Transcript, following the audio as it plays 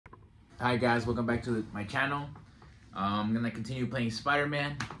Hi guys, welcome back to my channel. I'm gonna continue playing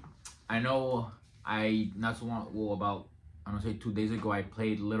Spider-Man. I know not so long, well, about I don't know, say 2 days ago, I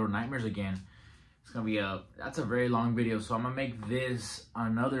played Little Nightmares again. It's gonna be that's a very long video, so I'm gonna make this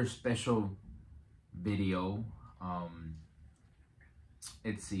another special video.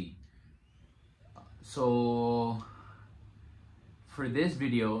 Let's see. So for this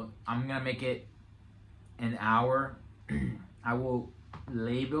video, I'm gonna make it an hour. I will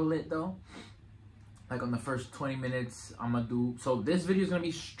label it though, like on the first 20 minutes I'm gonna do. So this video is gonna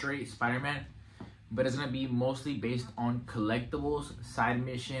be straight Spider-Man, but it's gonna be mostly based on collectibles, side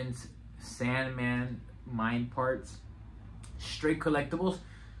missions, Sandman, mine parts, straight collectibles,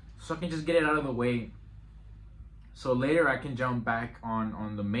 so I can just get it out of the way, so later I can jump back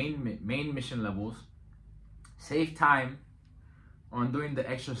on the main mission levels, save time on doing the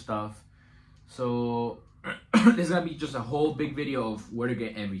extra stuff. So this is gonna be just a whole big video of where to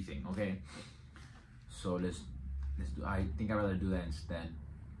get everything, okay? So let's do. I think I'd rather do that instead.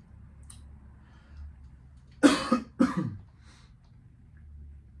 I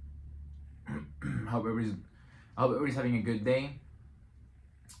hope everybody's having a good day.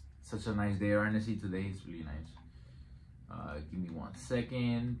 Such a nice day, honestly. Today is really nice. Give me 1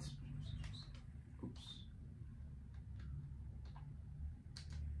 second. Oops.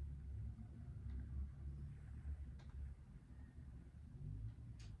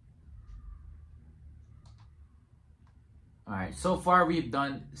 All right, so far we've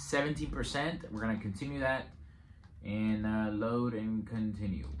done 17%. We're gonna continue that and load and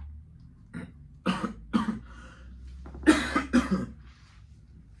continue.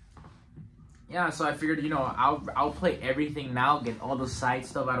 Yeah, so I figured, you know, I'll play everything now, get all the side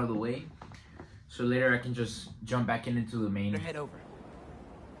stuff out of the way, so later I can just jump back into the main. Head over.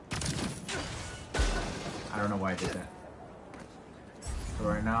 I don't know why I did that. So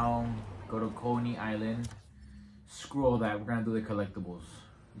right now, go to Coney Island. Screw all that, we're gonna do the collectibles.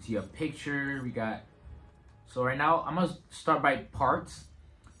 You see a picture, we got. So right now, I'm gonna start by parts.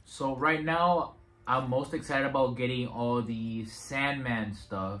 So right now, I'm most excited about getting all the Sandman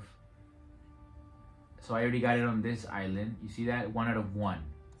stuff. So I already got it on this island. You see that? 1 out of 1.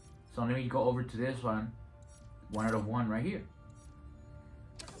 So let me go over to this one. 1 out of 1 right here.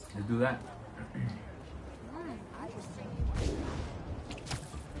 Let's do that.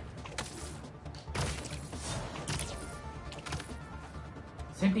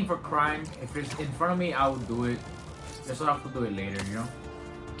 Same thing for crime. If it's in front of me, I would do it. Just so I have to do it later, you know?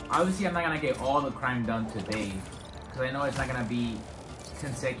 Obviously, I'm not gonna get all the crime done today, because I know it's not gonna be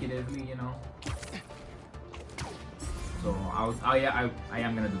consecutively, you know? So I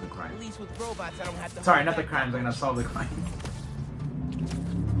am gonna do the crime. At least with robots, I don't have to. Sorry, not the crimes. I'm gonna solve the crime.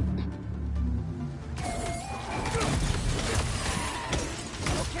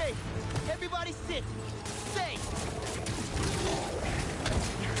 Okay, everybody sit. Stay.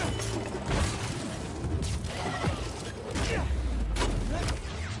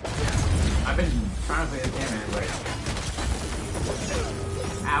 I've been trying to play this game, man, but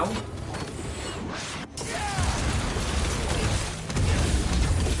ow.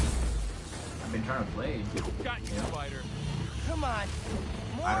 I've been trying to play. Got you, know? Spider. Come on.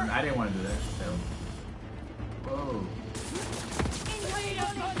 More. I didn't want to do that. So. Whoa.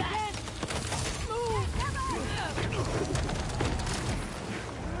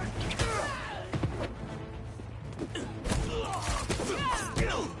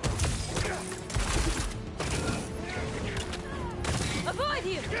 Avoid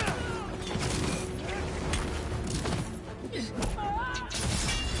him.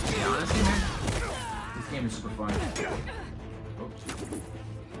 Yeah, honestly, man, this game is super fun. Oops.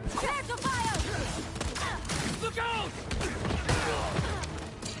 Prepare to fire. Look out!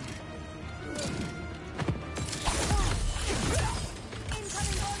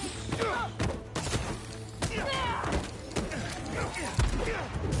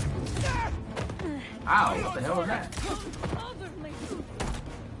 Ow, what the hell was that?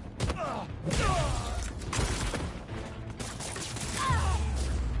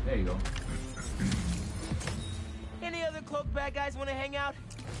 There you go. Any other cloak bad guys want to hang out?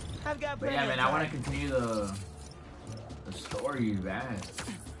 I've got But plenty yeah, of man, I time. want to continue the story bad,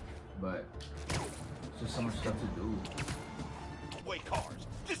 but there's just so much stuff to do. Way cars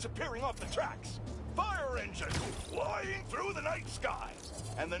disappearing off the tracks, fire engines flying through the night sky,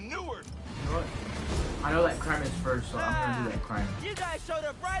 and the newer. You know what? I know that crime is first, so I'm gonna do that crime. You guys showed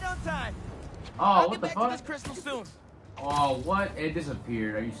up right on time. Oh, I'll what get the back to fuck? this crystal soon. Oh, what? It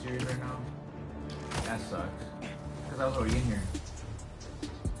disappeared. Are you serious right now? That sucks. Because I was already in here.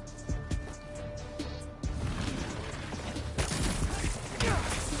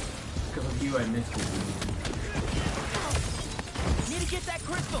 you I missed it. Need to get that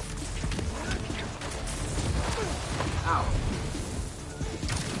crystal. Ow.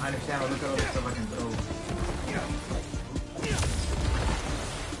 I understand, but look at all the stuff I can throw.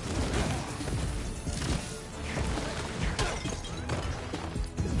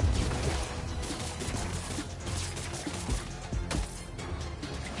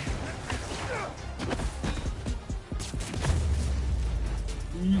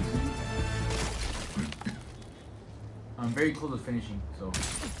 I'm very close to finishing, so.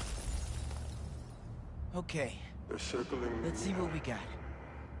 Okay, They're circling me. let's see what we got.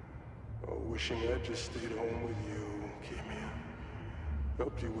 Oh, wishing I just stayed home with you, Kimmy.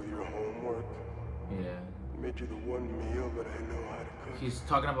 Helped you with your homework. Yeah. Made you the one meal that I know how to cook. He's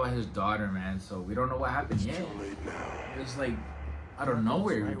talking about his daughter, man, so we don't know what happened yet. Too late now. It's like, I don't know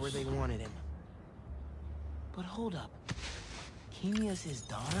where Right where they wanted him. But hold up. Kimia's his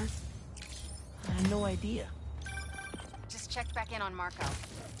daughter? I had no idea. Just checked back in on Marco.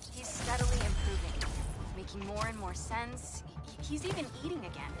 He's steadily improving, making more and more sense. He's even eating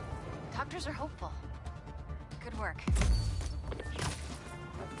again. Doctors are hopeful. Good work.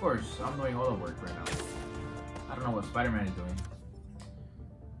 Of course, I'm doing all the work right now. I don't know what Spider-Man is doing.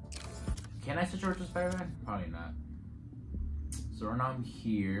 Can I switch over to Spider-Man? Probably not. So right now I'm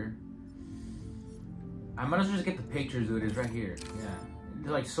here. I might as well just get the pictures, dude. It's right here. Yeah.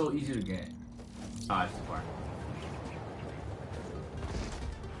 They're like so easy to get. Ah, it's too far.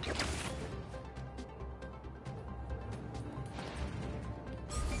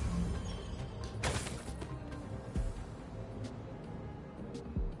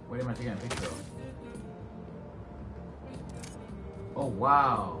 What am I taking a picture of? Oh,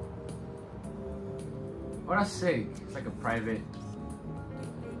 wow. Oh, that's sick. It's like a private...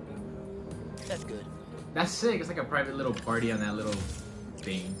 That's good. That's sick. It's like a private little party on that little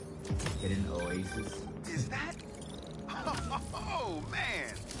thing. Hidden oasis. Is that? Oh,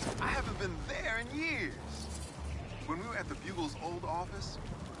 man. I haven't been there in years. When we were at the Bugle's old office,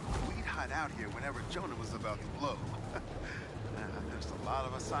 we'd hide out here whenever Jonah was about to blow. There's a lot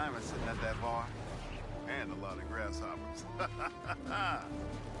of assignments sitting at that bar. And a lot of grasshoppers.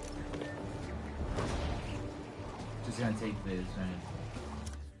 Just gonna take this and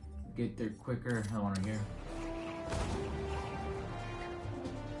get there quicker. I want to hear.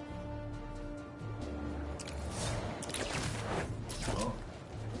 Oh.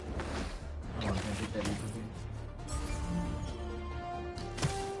 I want to take that quickly.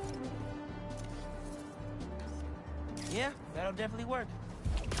 Yeah, that'll definitely work.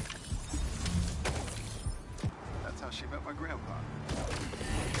 That's how she met my grandpa.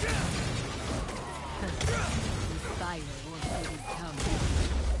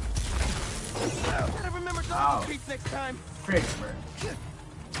 Gotta remember dog treats next time. Frick, bro.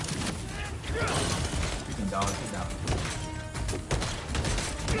 Freaking dog, get down.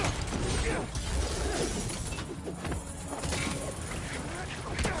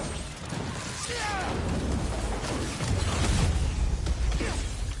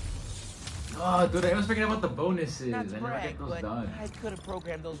 Oh, dude, I was forgetting about the bonuses. Not to I never brag, get those but done. I could have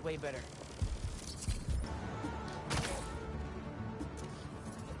programmed those way better.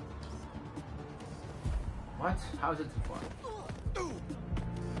 What? How is it too far?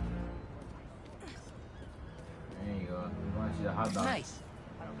 There you go. You want to see the hot dog? Nice.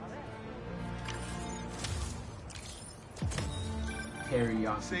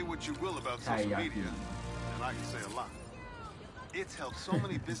 Teriyaki. Say what you will about social Teriyaki. media, and I can say a lot. It's helped so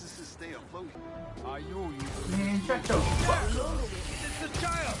many businesses stay afloat. Man, shut your It's a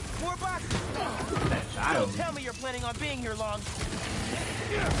child. More boxes. that child. Don't tell me you're planning on being here long.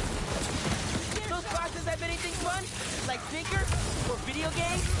 Those boxes have anything fun? Like Tinker? Or video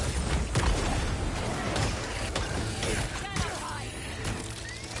games?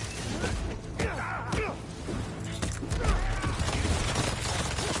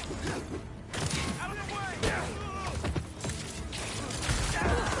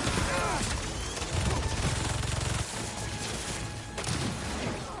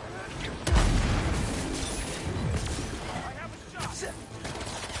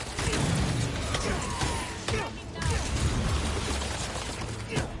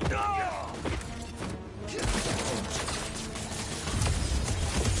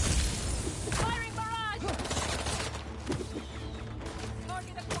 Firing barrage!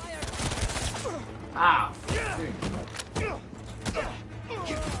 Target acquired! Ah, dude.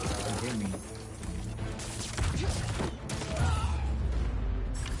 Hit me.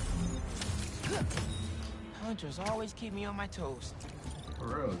 Hunters always keep me on my toes. For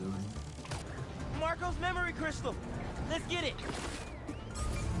real, dude. Marco's memory crystal. Let's get it.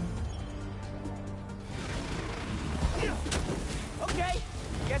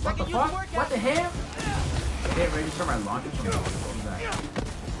 Guess I What the can use fuck? workout. What the hell? It didn't register my launcher from what was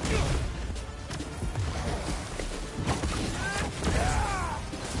that?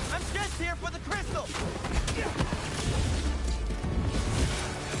 I'm just here for the crystal.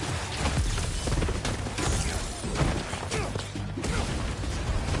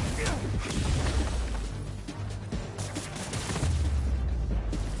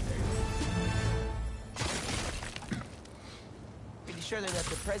 Pretty sure they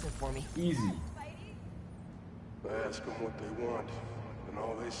left a present for me. Easy. I ask them what they want, and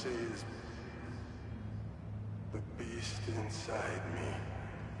all they say is, the beast inside me.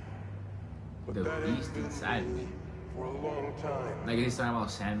 But The that beast ain't been inside me. for a long time, Like he's talking about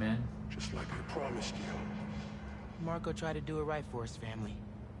Sandman. just like I promised you. Marco tried to do it right for his family.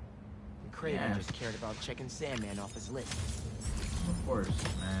 And Craven Yeah. just cared about checking Sandman off his list. Of course,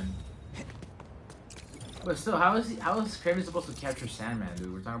 man. But still, how is Kraven supposed to capture Sandman,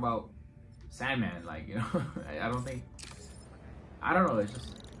 dude? We're talking about Sandman, like, you know. I don't think. I don't know. It's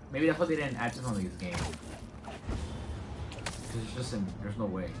just maybe that's why they didn't add this on this game. Cause it's just there's no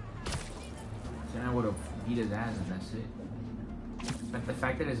way. Sandman would have beat his ass and that's it. But the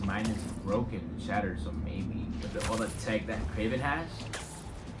fact that his mind is broken, shattered, so maybe with all the tech that Kraven has,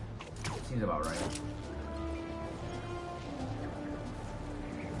 seems about right.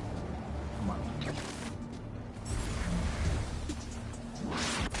 Come on.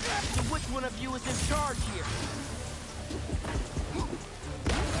 So which one of you is in charge here?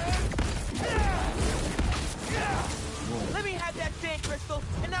 Whoa. Let me have that sand crystal,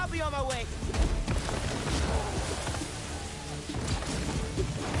 and I'll be on my way.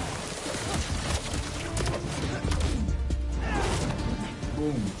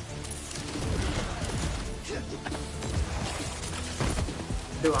 Boom.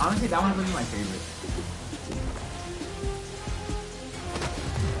 Dude, honestly, that one's really my favorite.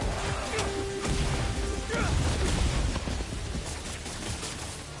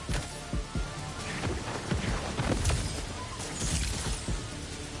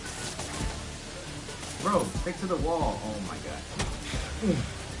 Bro, stick to the wall. Oh my god.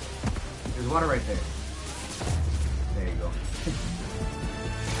 There's water right there. There you go.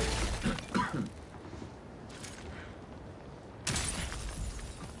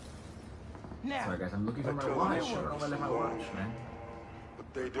 Now, Sorry guys, I'm looking for my tell watch. them I don't know where I left my alone, watch, man.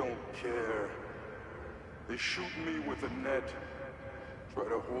 But they don't care. They shoot me with a net, try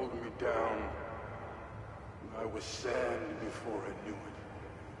to hold me down. I was sand before I knew it.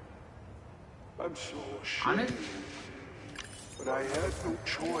 I'm so ashamed. Honest? But I had no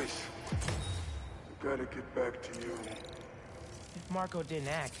choice. I gotta get back to you. if Marco didn't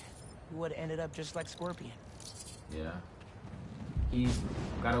act, he would have ended up just like Scorpion. Yeah. He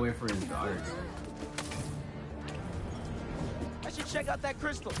got away for his daughter, dude. I should check out that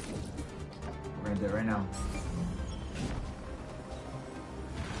crystal. We're gonna do it right now.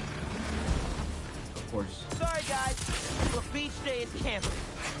 Of course. Sorry, guys. The beach day is canceled.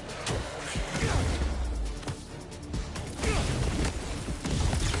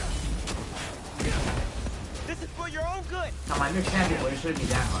 This is for your own good. Come on, you're champion, but it shouldn't be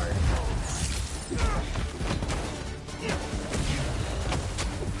that hard.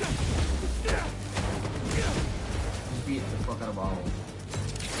 Just beat the fuck out of all of them.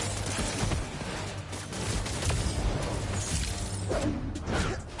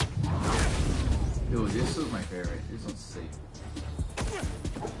 Dude, this was my favorite. This one's sick.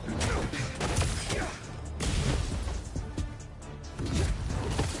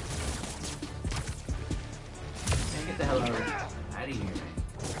 Man, get the hell out of here,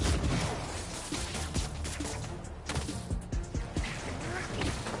 man.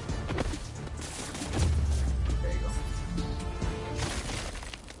 There you go.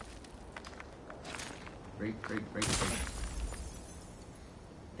 Break.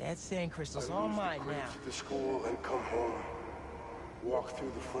 That sand crystal's I all leave mine the crate now. to the school and come home. Walk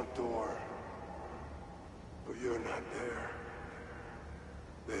through the front door. But you're not there.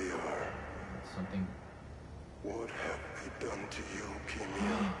 They are. Something. What have they done to you,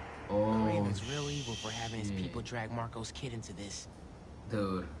 Kimia? Oh, Craven's real evil for having his shit. people drag Marco's kid into this.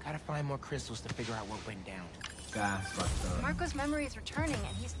 Dude, Gotta find more crystals to figure out what went down. that's fucked up. Marco's memory is returning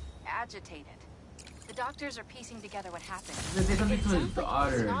and he's agitated. The doctors are piecing together what happened. They did something It to his sounds like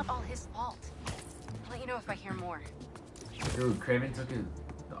daughter. it's not all his fault. I'll let you know if I hear more. Dude, Craven took his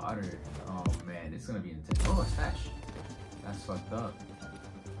daughter. Oh man, it's gonna be intense. Oh, a stash. That's fucked up.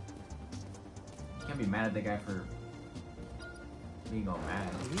 You can't be mad at the guy for being all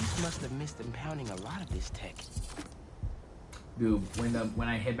mad. Police must have missed impounding a lot of this tech. Dude, when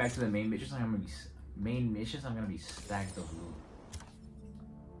I head back to the main missions, I'm gonna be stacked of loot.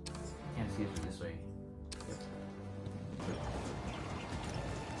 can't see it from this way.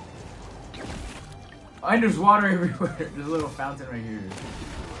 Yep. Oh, and there's water everywhere. There's a little fountain right here.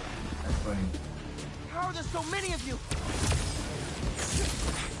 That's funny. How are there so many of you?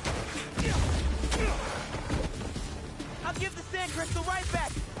 I'll give the sand crystal right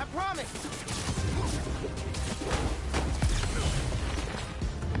back. I promise.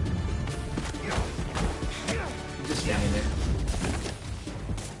 He's just standing there.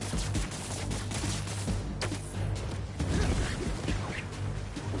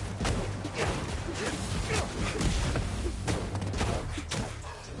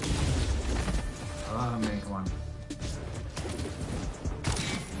 Oh man, come on.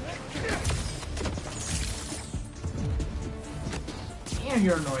 Damn,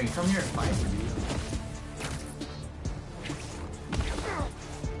 you're annoying. Come here and fight with you.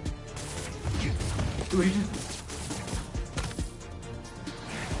 Dude, he just...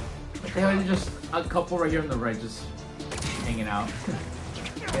 What the hell, he's just a couple right here on the right, just hanging out.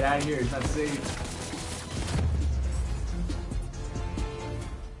 Get out of here, it's not safe.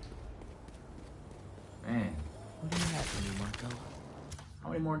 Man. What do you have for me, Marco? How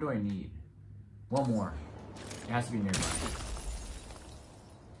many more do I need? One more. It has to be nearby.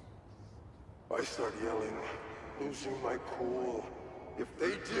 I start yelling, losing my cool. If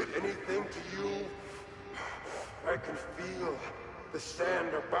they did anything to you, I can feel the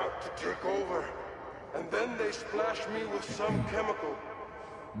sand about to take over. And then they splash me with some chemical.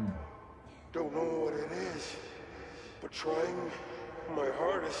 Don't know what it is, but trying my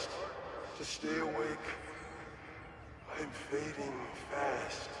hardest to stay awake. I'm fading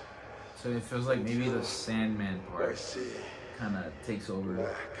fast. So it feels like maybe the Sandman I part see kind of takes over.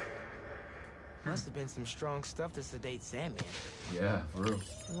 black. Must have been some strong stuff to sedate Sandman. Yeah, for real.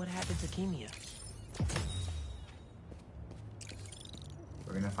 And what happened to Kimia?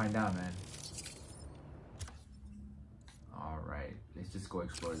 We're gonna find out, man. Alright, let's just go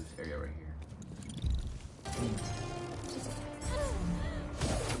explore this area right here.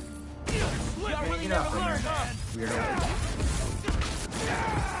 Man, get up right here, man. Weirdo.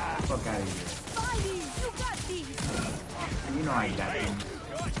 Fuck out of here. Spidey, you got these. You know I got things.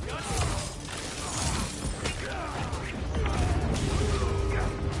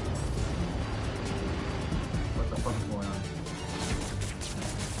 What the fuck is going on?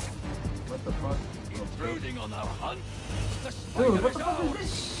 What the fuck? Intruding on our hunt? Dude, what the fuck is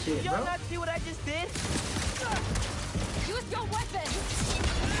this shit, Y'all bro? not see what I just did? Use your weapon.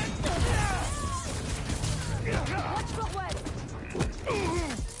 Watch your way.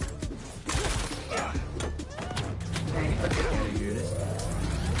 Dang, let's get out of here.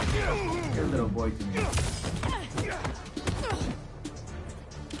 You're a little boy to me.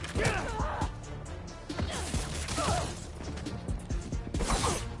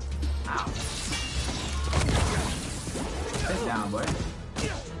 Ow. Sit down, boy.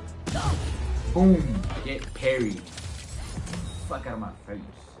 Boom. Get parried. Fuck out of my face.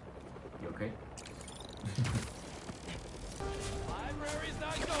 You okay? Library's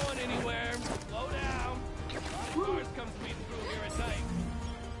not going anywhere. Slow down. A lot of cars come speeding through here at night.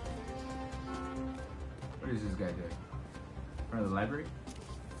 What is this guy doing? In front of the library?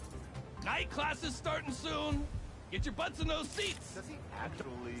 Night class is starting soon. Get your butts in those seats. Does he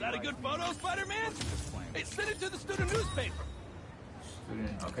actually? Is that a good photo, Spider-Man? Hey, send it to the student newspaper.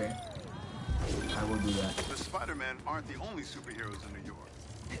 Student, okay. I will do that. The Spider-Men aren't the only superheroes in New York.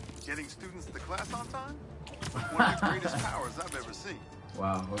 Getting students to class on time? One of the greatest powers I've ever seen.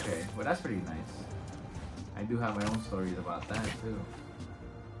 Wow, okay. Well, that's pretty nice. I do have my own stories about that, too.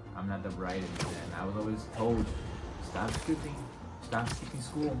 I'm not the brightest, and I was always told, stop skipping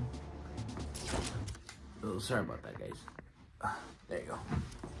school. Oh, sorry about that, guys. There you go.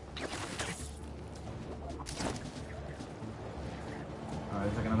 Oh,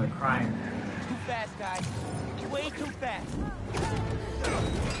 it's like another crime. Too fast, guys. Way too fast.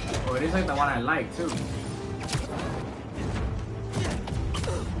 Oh, it is like the one I like, too.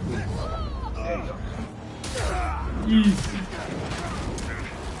 There you go. Easy.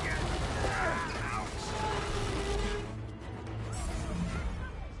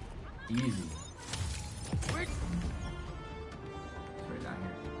 Easy. It's right down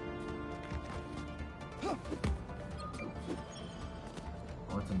here.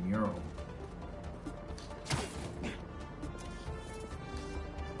 Oh, it's a mural.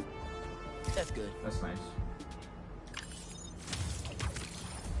 That's good. That's nice.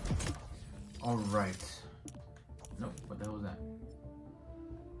 All right. Nope. What the hell was that?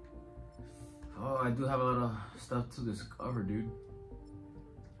 Oh, I do have a lot of stuff to discover, dude.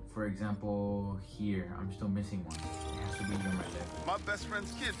 For example, here, I'm still missing one. It has to be on my left. My best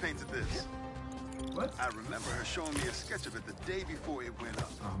friend's kid painted this. What? I remember her showing me a sketch of it the day before it went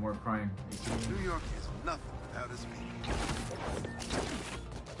up. More crime. New York is nothing without its people.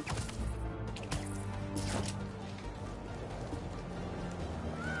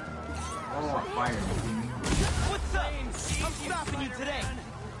 Oh, fire. What's up? I'm stopping you today.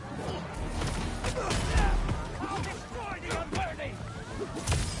 I'll destroy the unworthy!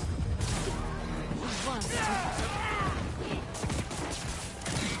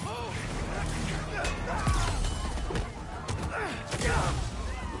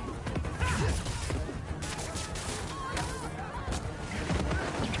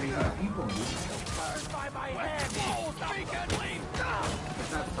 Crazy people. Burned by my hand! Oh, freaking leave!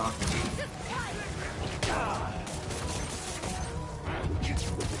 Stop talking.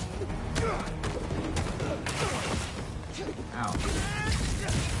 Ow.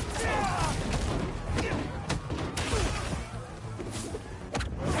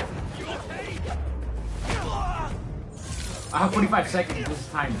 I have 45 seconds. This is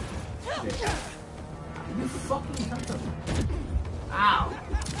time. Shit. You fucking son of a... Ow.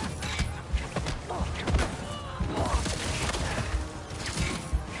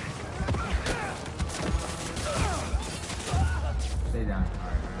 Stay down.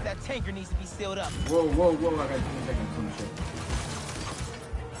 Alright. That tanker needs to be sealed up. Whoa, whoa, whoa. I got 20 seconds. Some shit.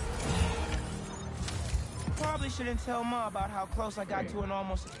 Probably shouldn't tell Ma about how close I got to an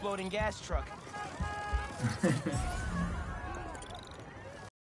almost exploding gas truck.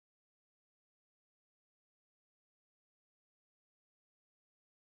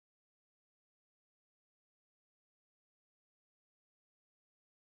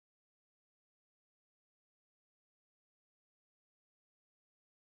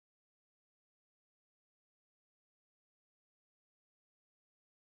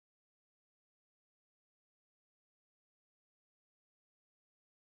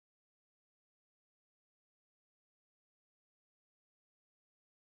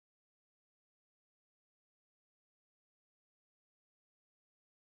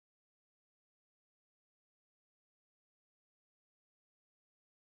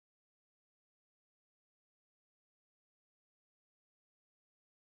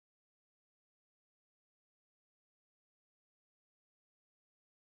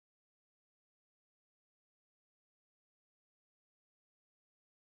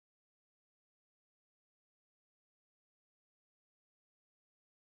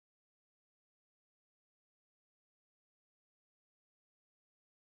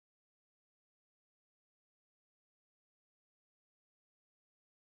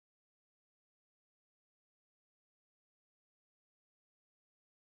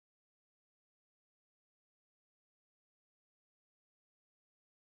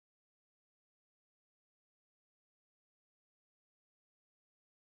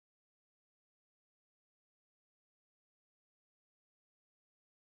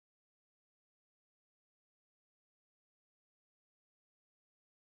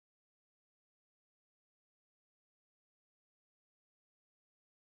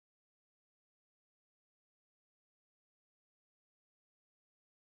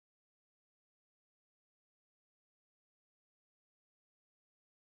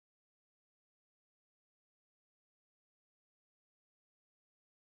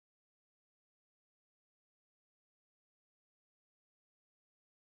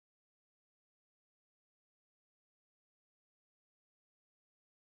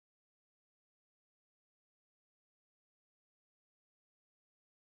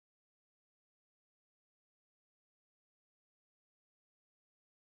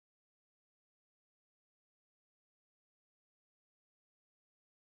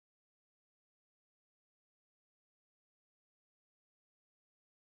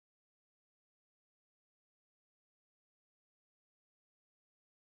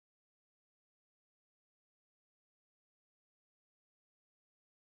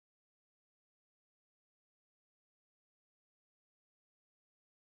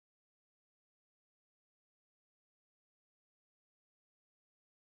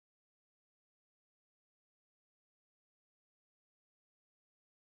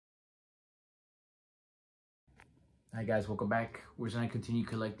 Hi guys, welcome back. We're gonna continue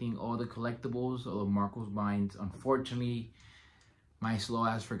collecting all the collectibles, all of Marco's binds. Unfortunately, my slow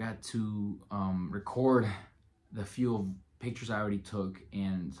ass forgot to record the few pictures I already took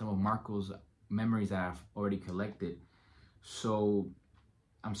and some of Marco's memories that I've already collected. So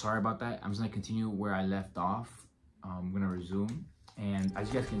I'm sorry about that. I'm just gonna continue where I left off. I'm gonna resume, and as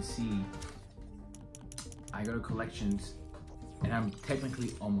you guys can see, I go to collections and I'm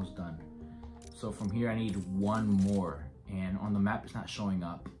technically almost done. So from here I need one more, and on the map it's not showing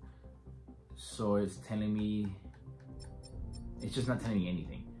up. So it's telling me, it's just not telling me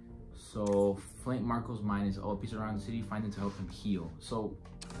anything. So Flint Marco's mine is all pieces around the city, find them to help him heal. So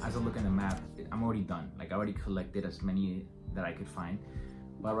as I look at the map, I'm already done. Like I already collected as many that I could find.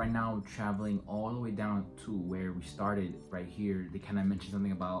 But right now I'm traveling all the way down to where we started right here. They kind of mentioned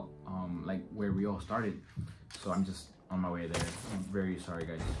something about like where we all started. So I'm just on my way there. I'm very sorry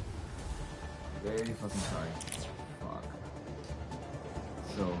guys. Very fucking sorry. Fuck.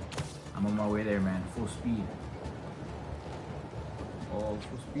 So I'm on my way there, man. Full speed. Oh,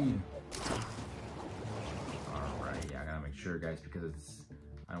 full speed. Alright, yeah, I gotta make sure guys, because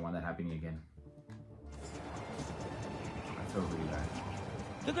I don't want that happening again. I feel really bad.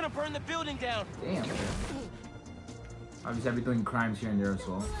 They're gonna burn the building down. Damn. Obviously, I've been doing crimes here and there as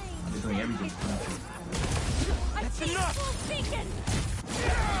well. I've been doing everything. That's enough!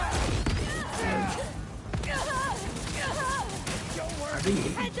 I really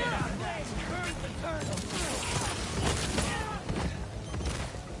hate these guys.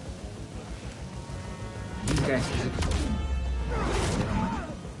 These guys specifically.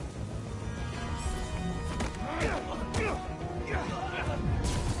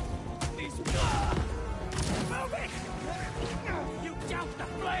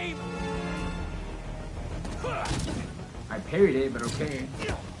 I parried it, but okay.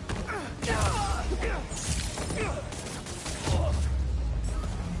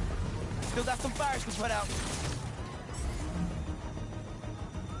 Still got some fires to put out.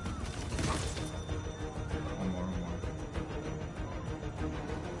 One more.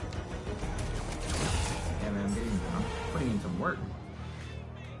 Yeah, man, I'm putting in some work.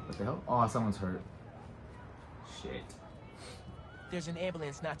 What the hell? Oh, someone's hurt. Shit. There's an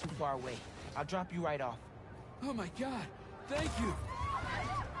ambulance not too far away. I'll drop you right off. Oh my god, thank you.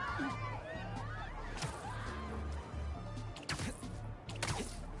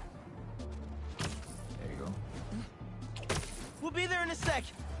 There you go. We'll be there in a sec.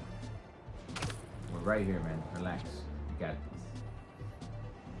 We're right here, man. Relax. You got this.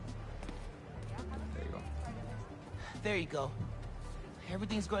 There you go. There you go.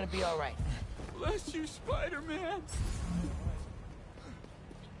 Everything's going to be all right. Bless you, Spider-Man.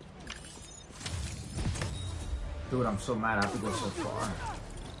 Dude, I'm so mad I have to go so far.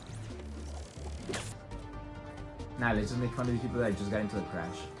 Nah, let's just make fun of these people that just got into the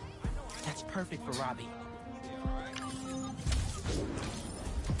crash. That's perfect for Robbie.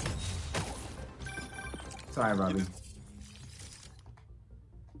 Sorry, Robbie.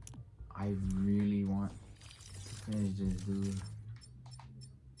 I really want to finish this, dude.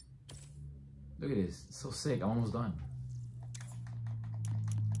 Look at this. It's so sick. I'm almost done.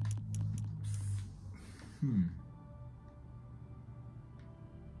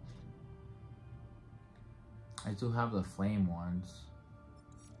 I do have the flame ones.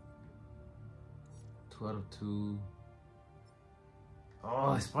 2 out of 2.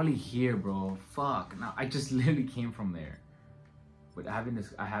 Oh, it's probably here, bro. Fuck. No, I just literally came from there. But I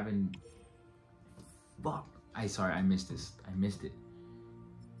haven't. Fuck. Sorry, I missed this. I missed it.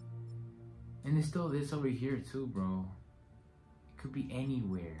 And there's still this over here too, bro. It could be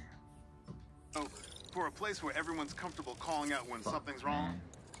anywhere. So, for a place where everyone's comfortable calling out when something's wrong, man.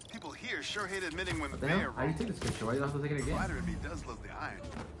 people here sure hate admitting when What the they hell? are How do you wrong. take this picture? Why do you have to take it again? Spider if he does love the iron.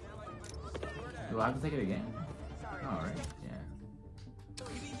 Do I have to take it again? Alright, yeah.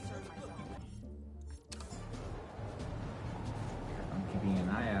 I'm keeping an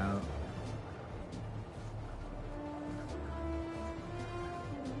eye out.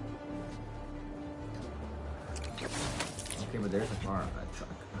 Okay, but there's a crime.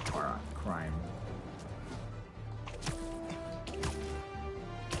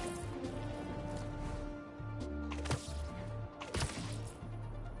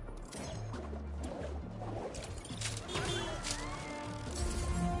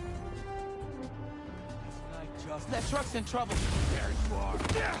 That truck's in trouble. There you are.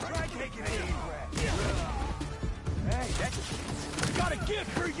 Try taking it easy. Hey, that's got a gift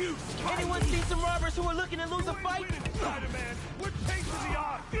for you. Anyone seen some robbers who are looking to lose a fight? Spider-Man, we're chasing the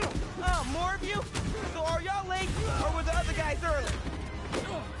odds. Oh, more of you? So are y'all late, or were the other guys early?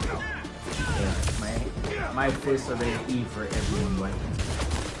 Yeah, my fists are ready E for everyone, but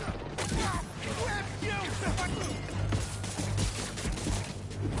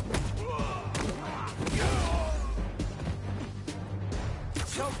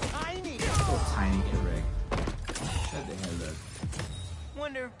So tiny. so tiny, correct. Shut the hell up.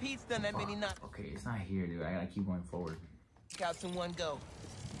 Wonder if Pete's done that many knocks Okay, it's not here, dude. I gotta keep going forward. outs in one go.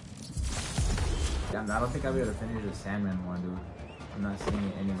 Damn, I don't think I'll be able to finish the Sandman one, dude. I'm not seeing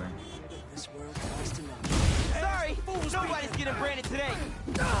it anywhere. This world cost enough. Sorry, nobody's getting branded today.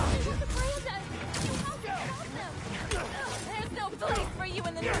 There's no place for you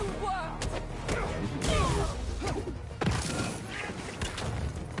in the new world.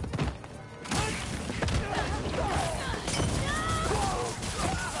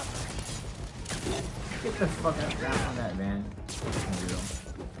 Get the fuck out down from that van.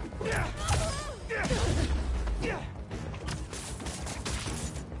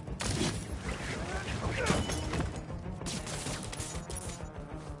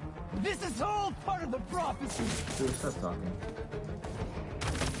 This is all part of the prophecy. Dude, stop talking.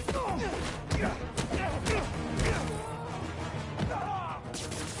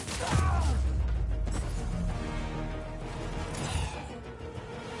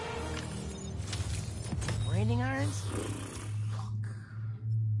 Branding irons?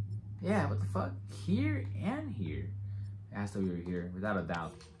 Yeah, what the fuck? Here and here. It has to be here, without a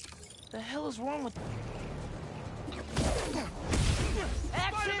doubt. The hell is wrong with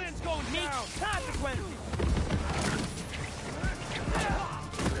Actions meet consequences.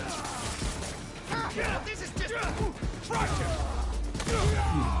 This is just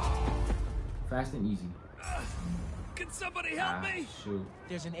Fast and easy. Can somebody help me? Shoot.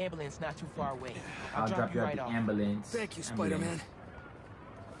 There's an ambulance not too far away. I'll drop you at the ambulance. Thank you, Spider-Man.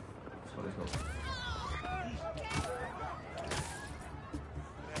 So let's go.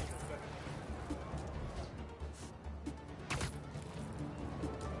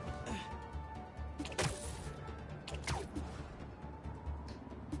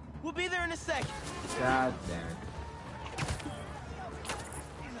 We'll be there in a sec. God damn it.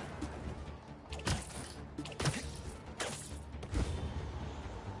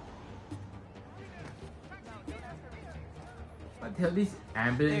 What the hell, these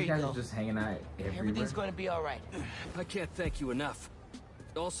ambulance guys are just hanging out everywhere. Everything's going to be all right. I can't thank you enough.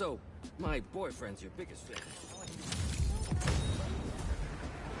 Also, my boyfriend's your biggest fan.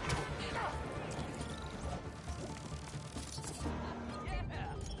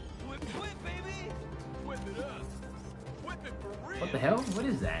 Whip, baby. whip it up. Whip it for real. What the hell? What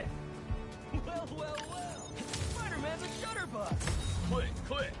is that? Well. Spider-Man's a shutterbug.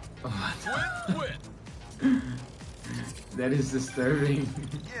 Click. Oh, Whip. that is disturbing,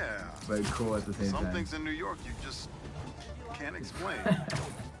 Yeah. but cool at the same Some time. things in New York you just can't explain.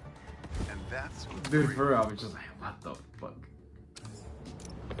 And that's what's Dude, great. for real, I was just like, what the fuck?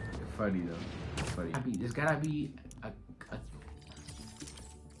 Funny though. Funny. There's gotta be a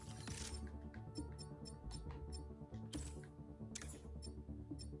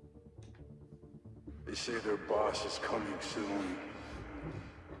They say their boss is coming soon,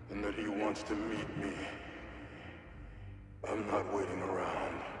 and that he wants to meet me. I'm not waiting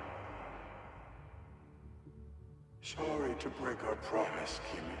around. Sorry to break our promise,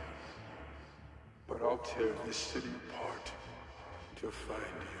 Kimi, but I'll tear this city apart to find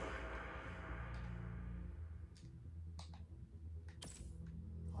you.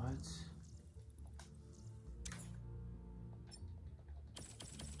 what?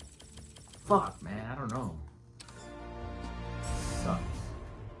 Fuck, man, I don't know. Sucks.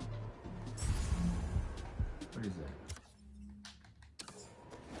 What is that?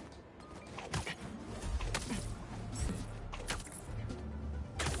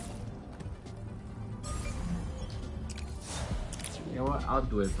 You know what? I'll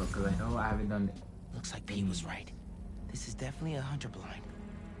do it, bro, because I know I haven't done it. Looks like Pete was right. This is definitely a hunter blind.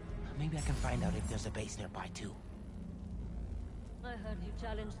 Maybe I can find out if there's a base nearby, too. I heard you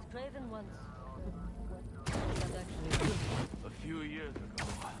challenged Craven once. That's actually good. A few years ago,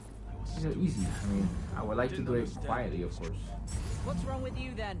 It's easy. I mean, I would like to do it quietly, of course. What's wrong with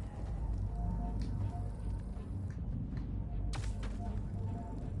you then?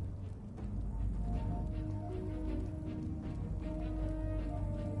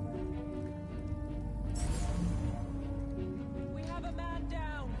 We have a man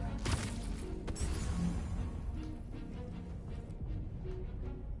down.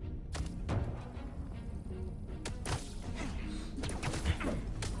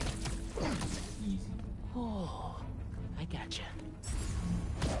 Easy. Oh, I gotcha.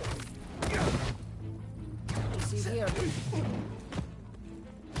 See here.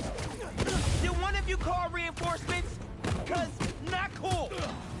 Did one of you call reinforcements? Cause not cool.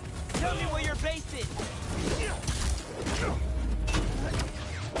 Tell me where your base is.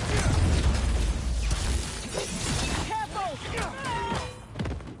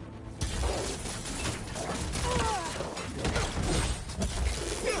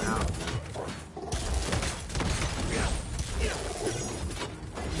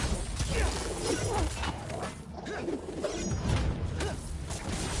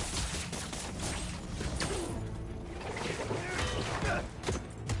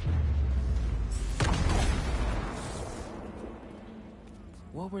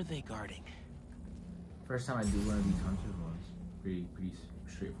 are they guarding? First time I do one of these hunters ones. Pretty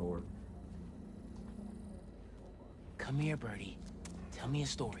straightforward. Come here, Birdie. Tell me a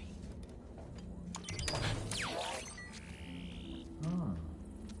story. Oh.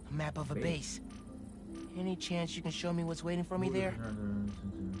 A map of a base. Any chance you can show me what's waiting for me there?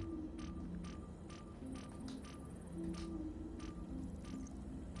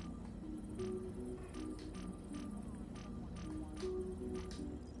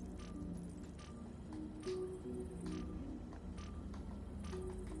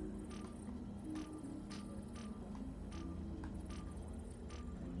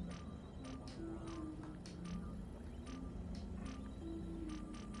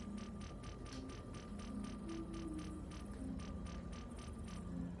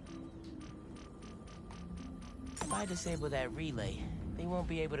 If I disable that relay, they won't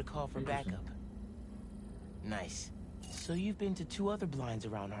be able to call for backup. Nice. So you've been to 2 other blinds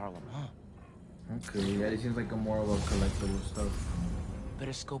around Harlem, huh? Okay, yeah, it seems like a more of a collectible stuff.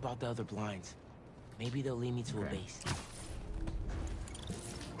 Better scope out the other blinds. Maybe they'll lead me to a base.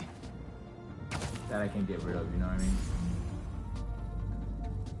 That I can get rid of, you know what I mean?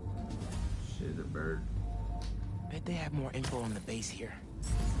 Shit, a bird. Bet they have more info on the base here.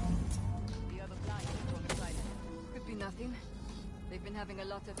 The other blind is on the side. Could be nothing. They've been having a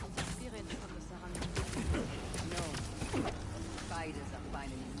lot of interference from the surrounding buildings. No. Spiders are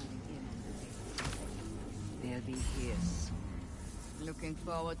finally moving in on the base. They'll be here soon. Looking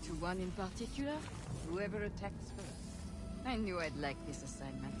forward to one in particular. Whoever attacks first. I knew I'd like this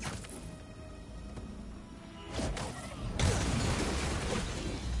assignment.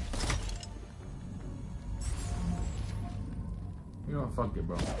 You know what, fuck it,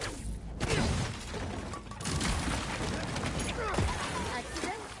 bro.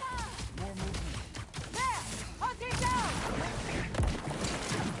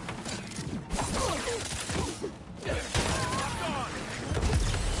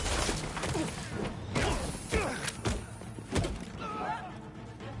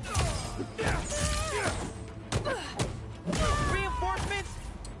 Reinforcements?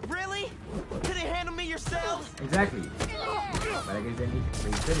 Really? Couldn't handle me yourselves? Exactly. But I guess they need to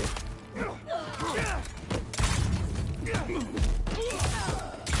fit it.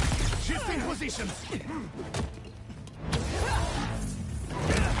 Shifting positions.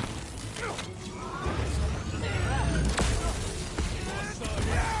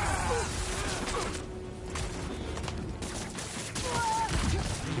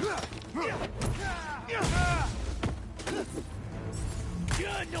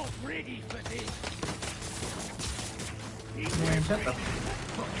 You're not ready for this. Man, shut the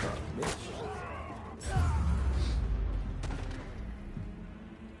fuck up, bitch.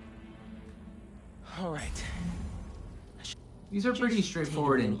 All right. These are pretty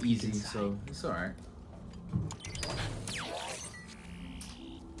straightforward and easy, so it's alright.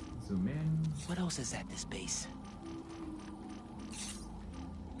 Zoom in. What else is at this base?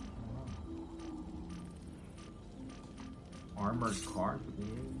 Armored car.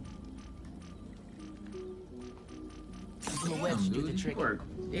 The wedge do the trick.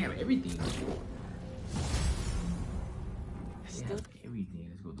 Damn, everything. Still everything.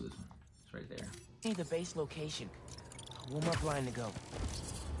 Let's go do this one. It's right there. need the base location. One more blind to go.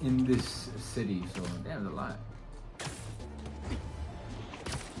 In this city, so damn, there's a lot.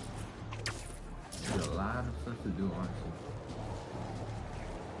 There's a lot of stuff to do, honestly.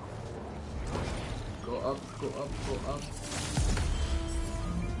 Go up, go up, go up.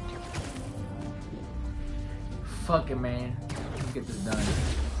 Fuck it, man. Let's get this done.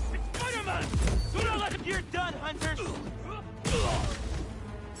 Spider-Man! Do not let him. You're done, hunters!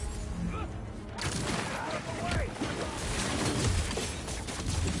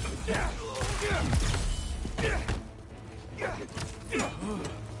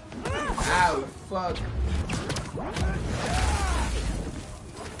 Ow, fuck.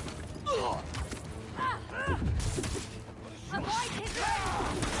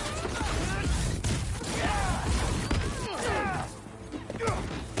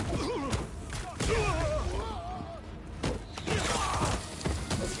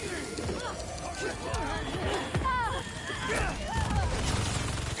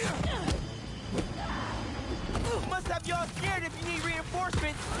 Must have y'all scared if you need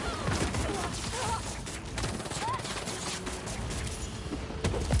reinforcements.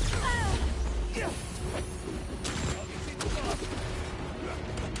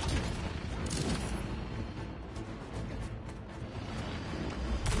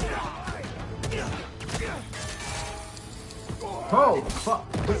 Oh,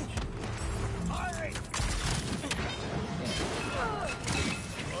 fuck, bitch.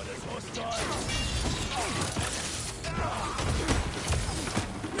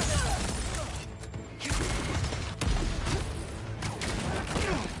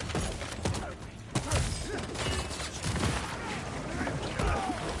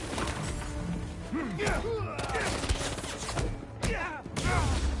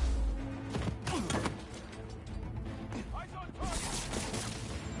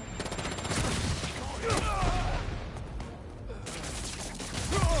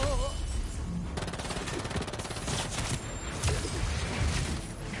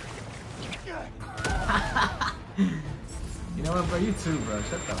 You know what, bro? You too, bro.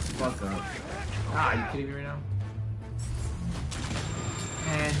 Shut the fuck up. Ah, are you kidding me right now?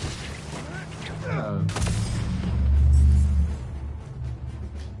 Man.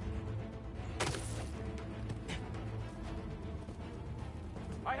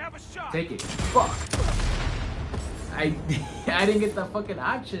 I have a shot. Take it. Fuck. I didn't get the fucking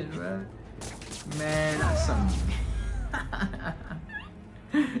option, bro. Man, that's some.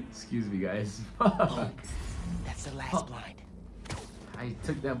 Excuse me, guys. Fuck. That's the last blind. I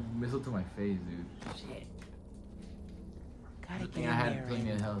took that missile to my face, dude. Shit. Gotta I think I had plenty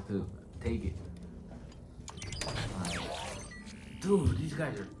of health to take it. Right. Dude, these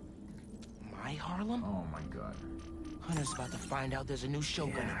guys are. My Harlem? Oh my god. Hunter's about to find out there's a new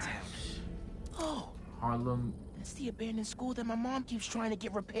Shogun in town. Oh. Harlem. That's the abandoned school that my mom keeps trying to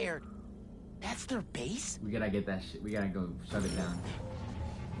get repaired. That's their base? We gotta get that shit. We gotta go shut it down.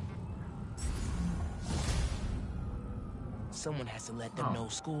 Someone has to let them know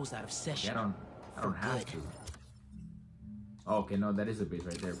school's out of session. Yeah, I don't have to. Oh, okay, no, that is a base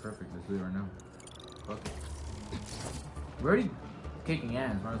right there. Perfect. Let's do it right now. Fuck it. We're already kicking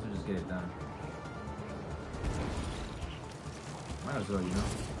ass. Might as well just get it done. Might as well, you know.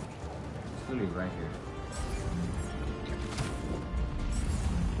 It's literally right here.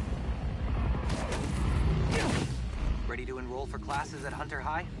 Ready to enroll for classes at Hunter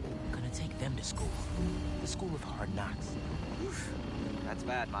High? Gonna take them to school. The school of hard knocks. That's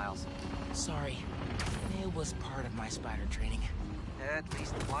bad, Miles. Sorry. It was part of my spider training. At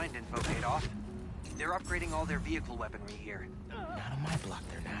least the blind info paid off. They're upgrading all their vehicle weaponry here. Not on my block,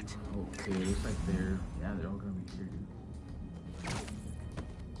 they're not. Okay, looks like they're all gonna be here, dude.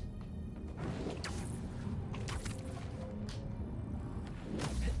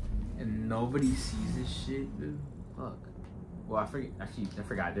 And nobody sees this shit, dude. Fuck. Well, I forget. Actually, I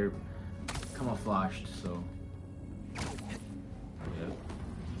forgot. They're camouflaged, so. Yeah.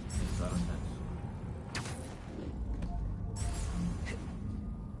 Makes a lot of sense.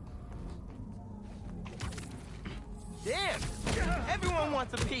 Damn! Everyone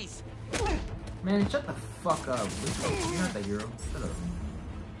wants a piece. Man, shut the fuck up. You're not the hero. Shut up.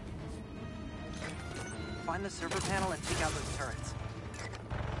 Find the server panel and take out those turrets.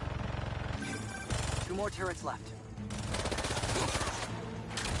 2 more turrets left.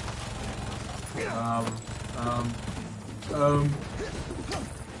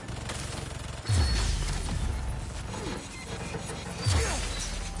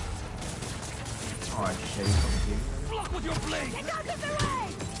 Oh, shit. Okay. Block with your blade! Get out of the way!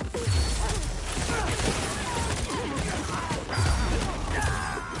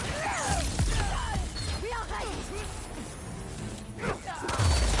 We are ready!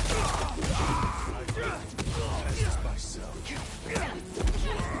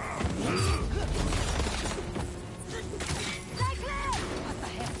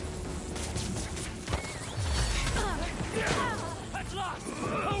 That's lost!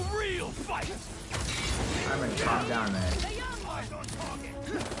 A real fight! I'm gonna calm down, man. Eyes on target!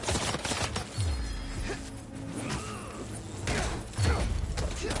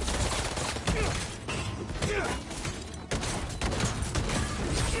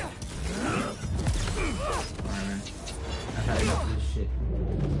 Alright, man. I've had enough of this shit.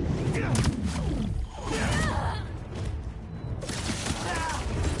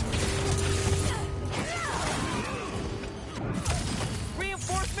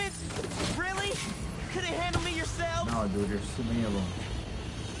 Reinforcements? Really? Could have handled me yourself? No, dude, there's too many of them.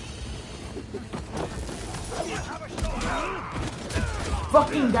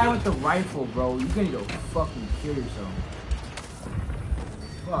 Fucking guy with the rifle, bro. You gotta go fucking kill yourself.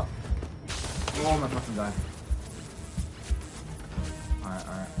 Fuck. Oh my fucking god. Alright,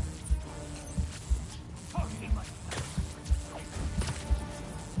 alright.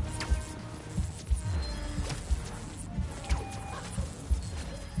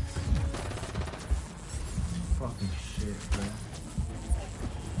 Fucking shit, bro.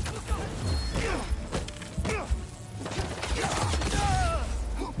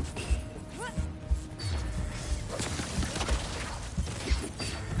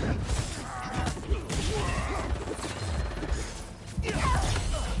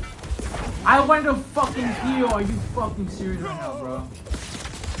 I want to fucking heal. Are you fucking serious right now, bro?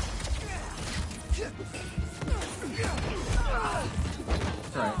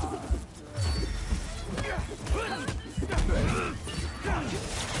 It's alright.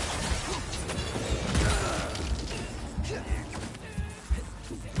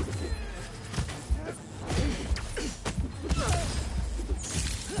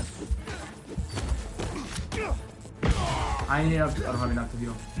 I I need enough. I don't have enough to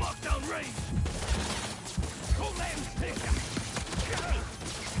heal. Lockdown range. Cool man's pickup.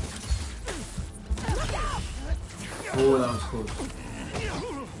 Oh, that was close.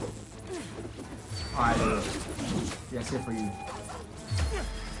 Alright, that's it for you.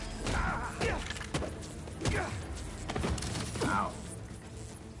 Ow.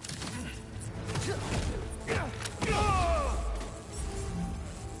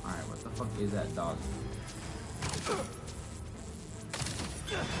 Alright, what the fuck is that dog?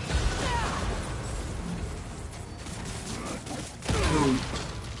 Dude,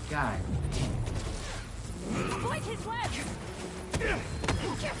 God. Avoid his web!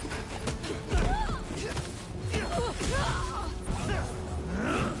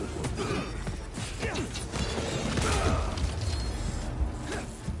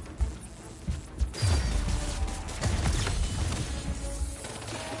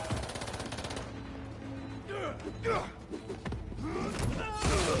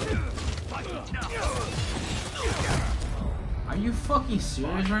 Are you fucking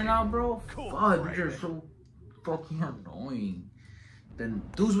serious right now, bro? Fuck, you're so fucking annoying. The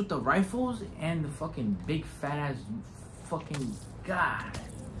dudes with the rifles and the fucking big fat ass fucking god.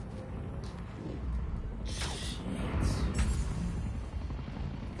 Shit.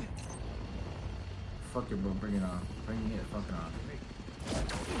 Fuck it, bro. Bring it on. Bring it fucking on.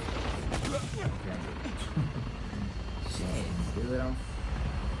 Okay. Shit, dude.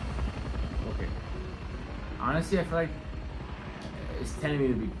 Okay. Honestly, I feel like it's telling me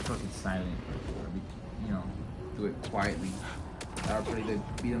to be fucking silent, or be, you know, do it quietly. That would probably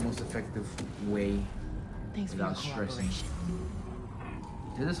be the most effective way without stressing.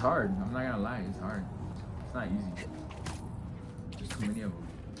 This is hard. I'm not gonna lie, it's hard. It's not easy. There's too many of them.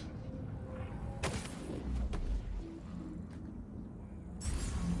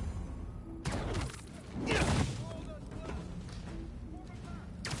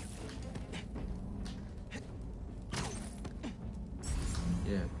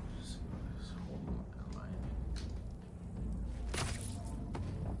 Yeah, just hold the line.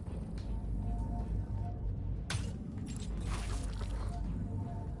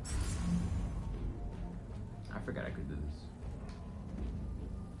 I forgot I could do this.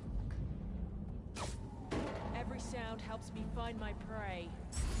 Every sound helps me find my prey.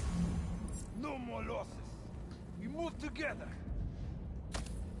 No more losses. We move together.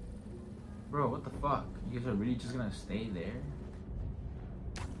 Bro, what the fuck? You guys are really just gonna stay there?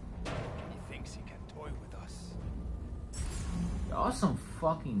 He thinks he can toy with us. Y'all some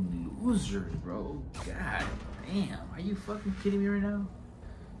fucking losers, bro. God damn. Are you fucking kidding me right now?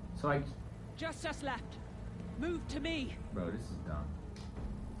 So I... Just us left. Move to me. Bro, this is dumb.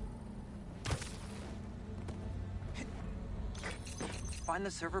 Find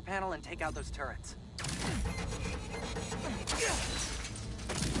the server panel and take out those turrets.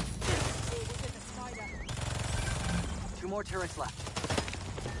 Two more turrets left.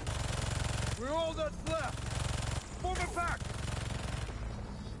 We're all that's left. Form a pack.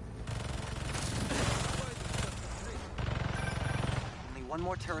 Only one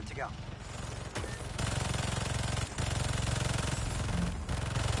more turret to go.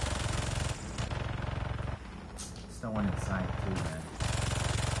 There's no one inside too, man.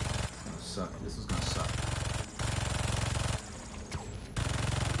 It's gonna suck. This is gonna suck.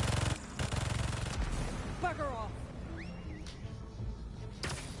 Bugger off.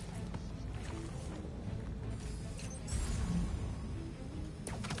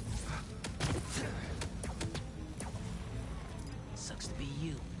 Sucks to be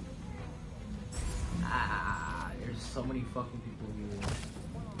you. Ah, there's so many fucking people here.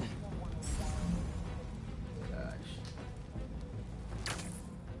 Gosh.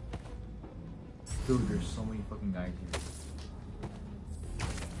 Dude, there's so many fucking guys here.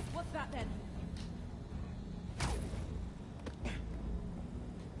 What's that then?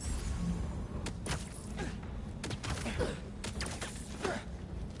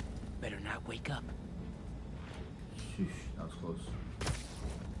 Better not wake up. Sheesh, that was close.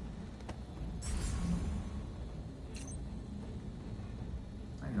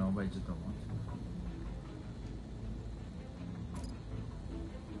 I know, but I just don't want to.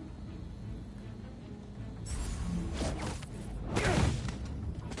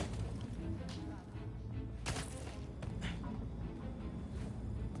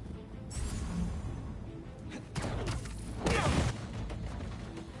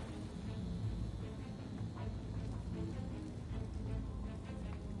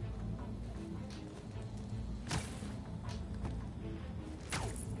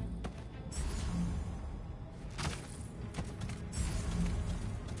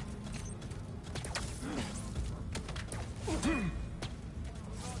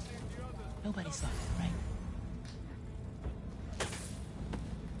 Nobody saw that, right?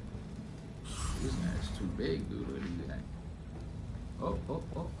 This guy's too big, dude. What are you at? Oh, oh,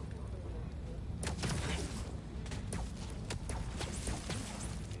 oh.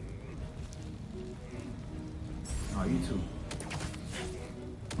 Oh, you too.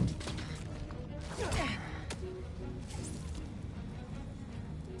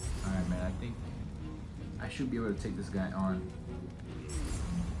 Alright, man, I think I should be able to take this guy on.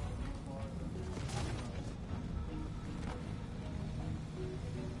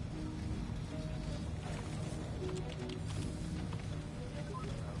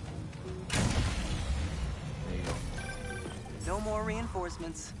 No more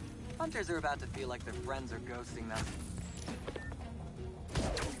reinforcements. Hunters are about to feel like their friends are ghosting them.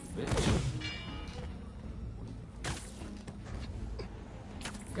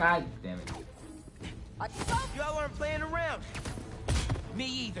 God damn it. Y'all aren't playing around. Me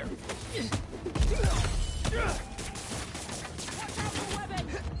either.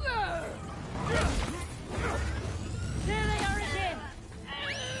 There they are again!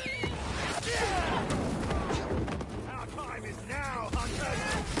 Our time is now, Hunter!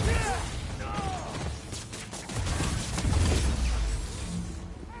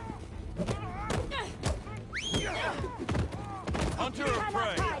 Hunter or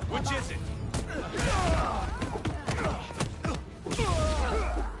prey? Which is it?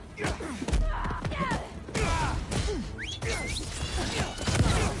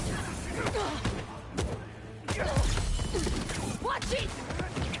 Watch it!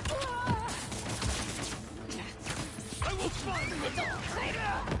 I will find you!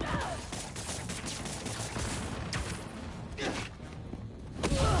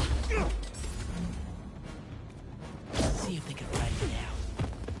 See if they can find it out.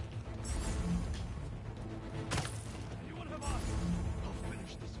 You want him off? I'll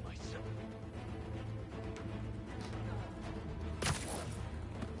finish this myself.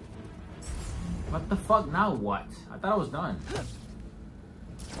 What the fuck? Now what? I thought I was done.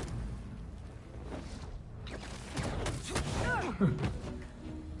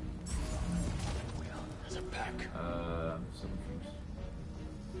 As a pack. I'm so confused.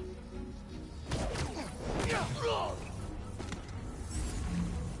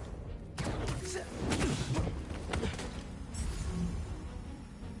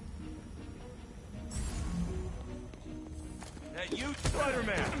 That you,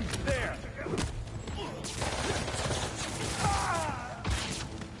 Spider-Man! There!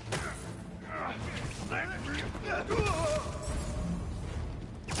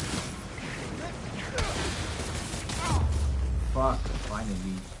 Fuck,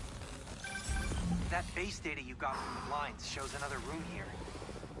 finally. That base data you got from the blinds shows another room here.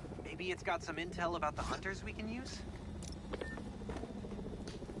 Maybe it's got some intel about the hunters we can use?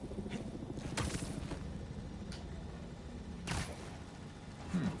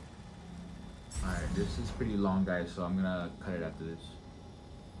 Alright, this is pretty long, guys, so I'm gonna cut it after this.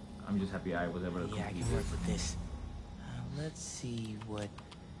 I'm just happy I was able to Yeah, I complete can work this. with this. Let's see what...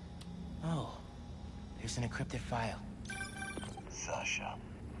 Oh, there's an encrypted file. Sasha,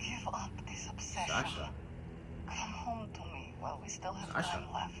 give up this obsession. Sasha? Come home to me while we still have Sasha?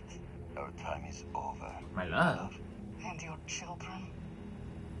 time left. Our time is over. My love. And your children?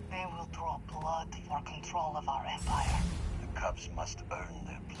 They will draw blood for control of our empire. The Cubs must earn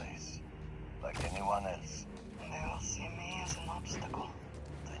their place, like anyone else. They will see me as an obstacle.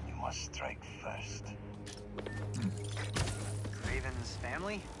 Then you must strike first. Raven's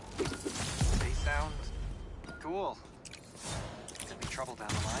family? They sound cool. Could be trouble down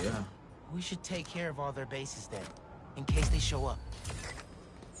the line. Yeah. We should take care of all their bases then, in case they show up.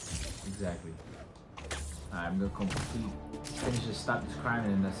 Exactly. I'm gonna finish this, stop this crime,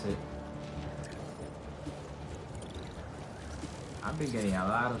 and that's it. I've been getting a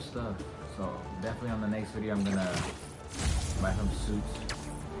lot of stuff, so definitely on the next video I'm gonna buy some suits.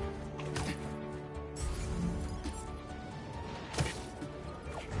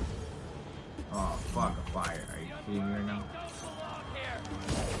 Oh fuck, a fire. Are you kidding me right now?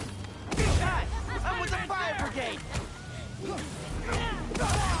 Guys, I'm with the fire brigade!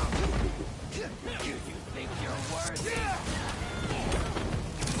 You think you're worthy?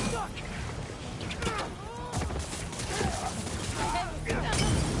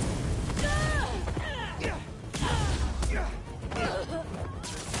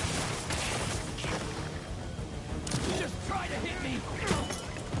 Just try to hit me!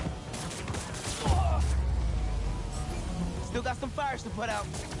 Still got some fires to put out.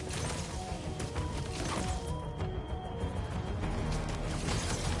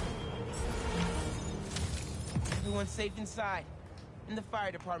 Everyone's safe inside. and the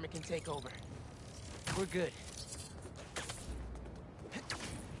fire department can take over. We're good.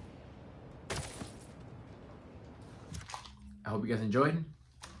 I hope you guys enjoyed.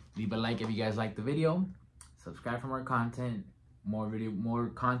 Leave a like if you guys liked the video. Subscribe for more content. More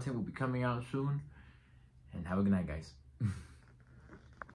content will be coming out soon. And have a good night, guys.